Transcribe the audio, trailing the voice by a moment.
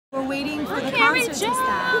We're waiting for the concert to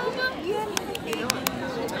start. It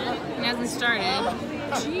hasn't started.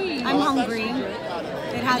 Jeez. I'm hungry.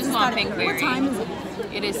 It hasn't started. What time is it?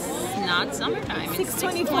 It is not summertime.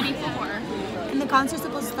 6:24. And the concert's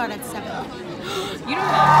supposed to start at 7. You don't know.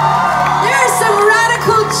 There are some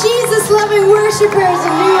radical Jesus-loving worshipers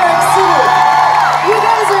in New York City. You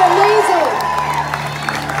guys are amazing.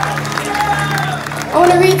 I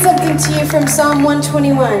want to read something to you from Psalm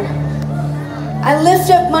 121. I lift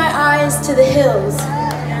up my eyes to the hills.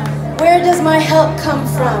 Where does my help come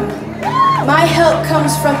from? My help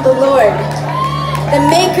comes from the Lord, the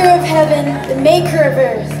maker of heaven, the maker of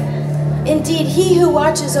earth. Indeed, he who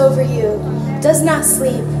watches over you does not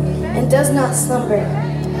sleep and does not slumber.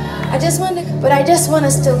 I just want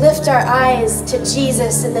us to lift our eyes to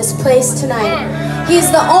Jesus in this place tonight. He's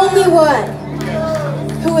the only one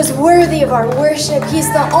who is worthy of our worship. He's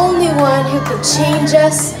the only one who could change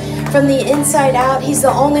us from the inside out. He's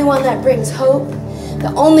the only one that brings hope,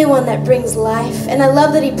 the only one that brings life. And I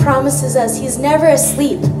love that he promises us he's never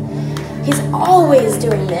asleep. He's always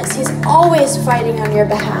doing this. He's always fighting on your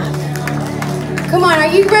behalf. Come on, are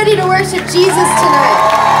you ready to worship Jesus tonight?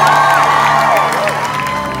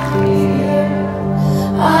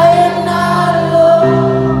 I am not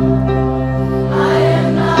alone. I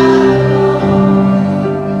am not alone.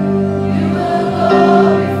 You will go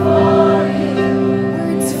before me.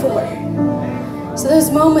 Words for. So those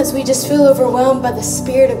moments we just feel overwhelmed by the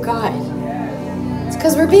Spirit of God. It's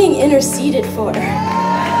because we're being interceded for.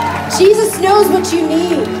 Jesus knows what you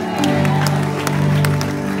need.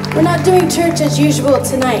 We're not doing church as usual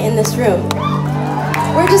tonight in this room.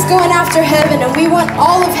 We're just going after heaven, and we want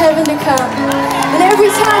all of heaven to come. And every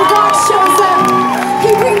time God shows up,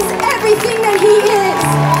 he brings everything that he is.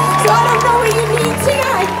 So I don't know what you need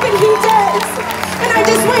tonight, but he does. And I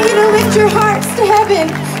just want you to lift your hearts to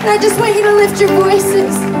heaven. And I just want you to lift your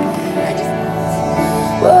voices.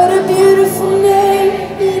 What a beautiful name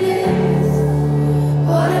it is.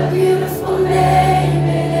 What a beautiful name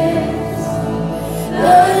it is.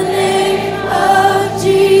 The name of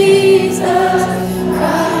Jesus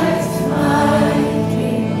Christ, my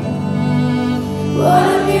King. What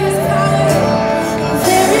a beautiful name.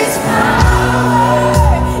 There is power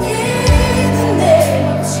in the name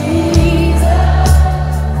of Jesus.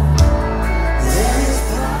 There is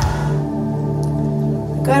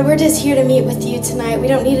power. God, we're just here to meet with you tonight. We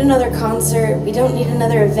don't need another concert. We don't need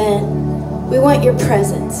another event. We want your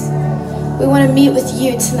presence. We want to meet with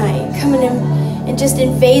you tonight. Come in and just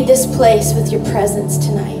invade this place with your presence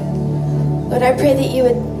tonight. Lord, I pray that you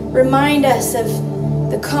would remind us of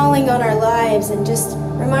the calling on our lives and just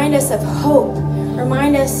remind us of hope.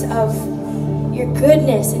 Remind us of your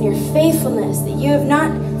goodness and your faithfulness, that you have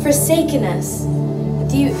not forsaken us.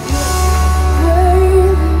 That you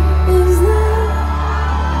is the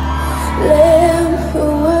Lamb who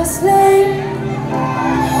was slain.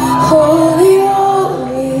 Holy,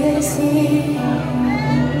 holy is he.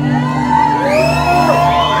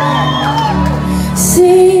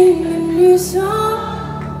 Sing a new song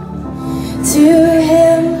to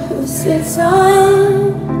him who sits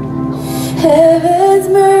on heaven's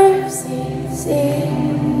mercy seat.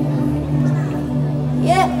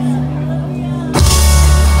 Yeah.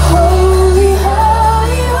 Holy,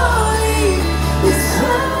 holy, holy is the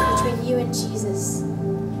between you and Jesus.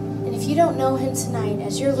 And if you don't know him tonight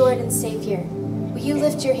as your Lord and Savior, will you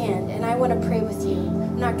lift your hand and I want to pray with you.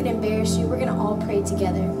 I'm not going to embarrass you. We're going to all pray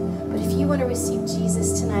together. But if you want to receive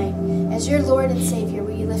Jesus tonight as your Lord and Savior,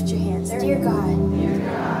 will you lift your hands? Dear God,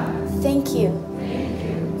 thank you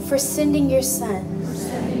for sending your Son,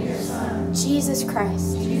 Jesus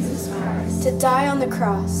Christ, to die on the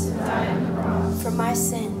cross for my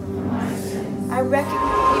sin. I recognize. I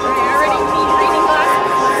already need reading glasses.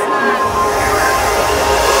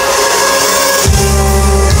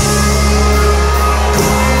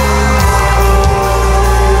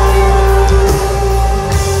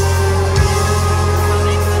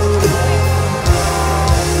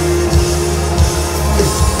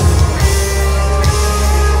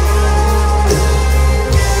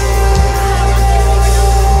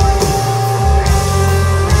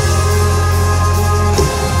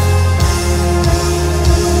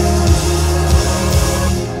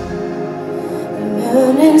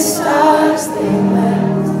 Stars they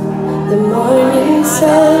wept, the morning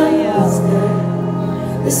sun was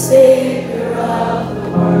there, the Savior of the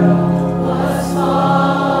world was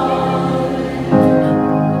born.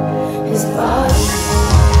 His body,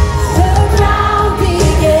 the ground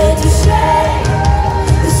began to shake,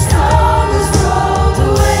 the storm was rolled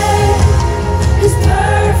away, his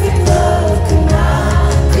perfect love could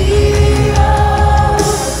not be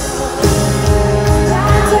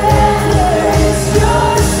overcome.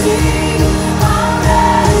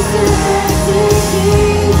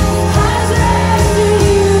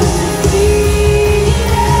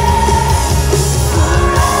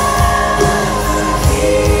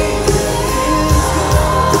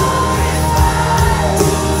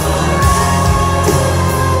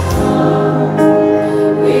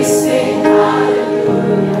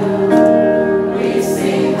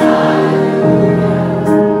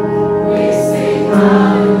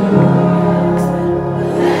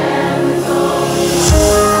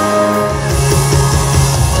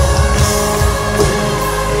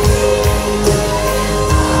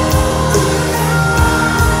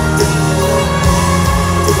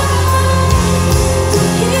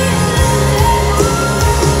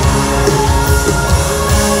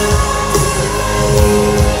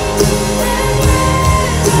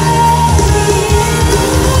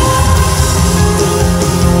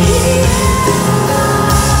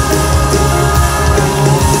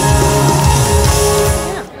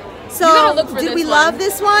 look for this Did we one. love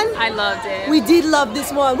this one? I loved it. We did love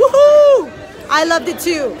this one. Woohoo! I loved it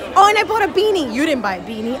too. Oh, and I bought a beanie. You didn't buy a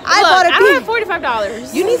beanie. I bought a beanie. I have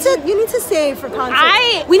 $45. You need to save for concerts.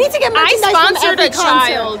 I we need to get merchandise I from sponsored every a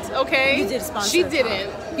child. concert. Okay. You did sponsor. She a didn't.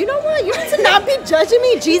 child. You know what? You need to not be judging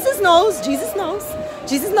me. Jesus knows. Jesus knows.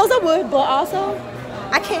 Jesus knows I would, but also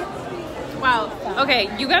I can't. Wow. Okay,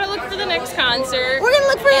 you gotta look for the next concert. We're gonna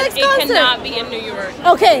look for the next concert. It cannot be in New York.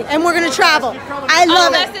 Okay, and we're gonna travel. I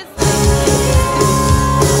love it. Unless it's